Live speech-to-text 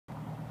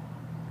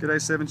G'day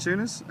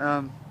 7-tuners.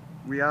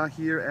 We are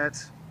here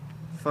at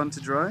Fun to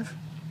Drive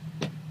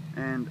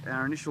and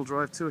our initial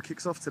drive tour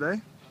kicks off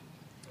today.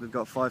 We've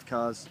got 5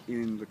 cars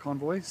in the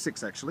convoy,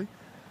 6 actually.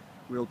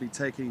 We'll be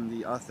taking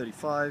the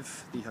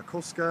R35, the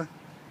Hakoska,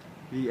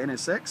 the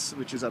NSX,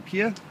 which is up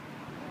here,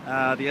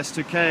 the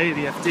S2K,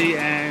 the FD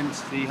and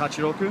the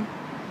Hachiroku.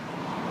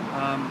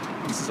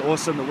 This is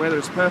awesome, the weather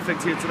is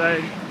perfect here today.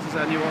 This is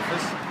our new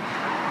office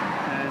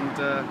and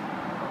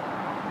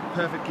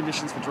perfect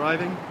conditions for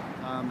driving.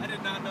 I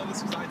did not know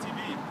this was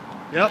ITV.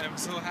 Yep. I'm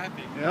so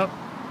happy. Yep.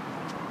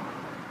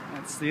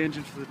 That's the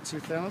engine for the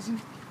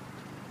 2000.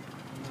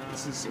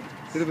 This is a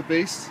bit of a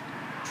beast.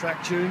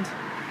 Track tuned.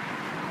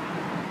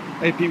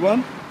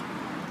 AP1.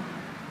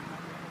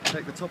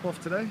 Take the top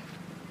off today.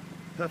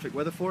 Perfect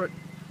weather for it.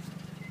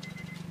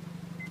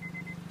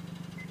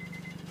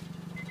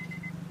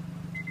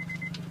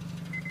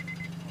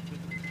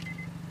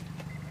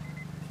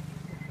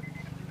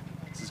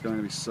 This is going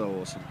to be so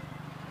awesome.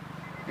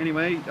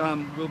 Anyway,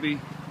 we'll be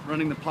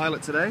running the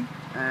pilot today,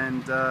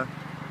 and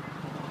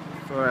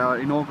for our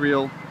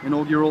inaugural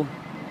initial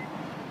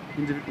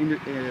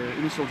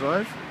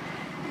drive.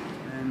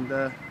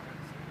 And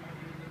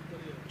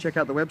check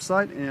out the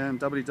website and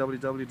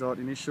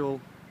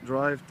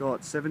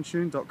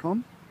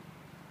www.initialdrive.7tune.com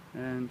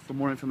and for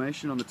more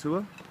information on the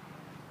tour.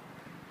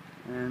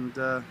 And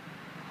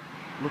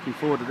looking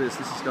forward to this.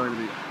 This is going to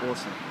be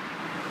awesome.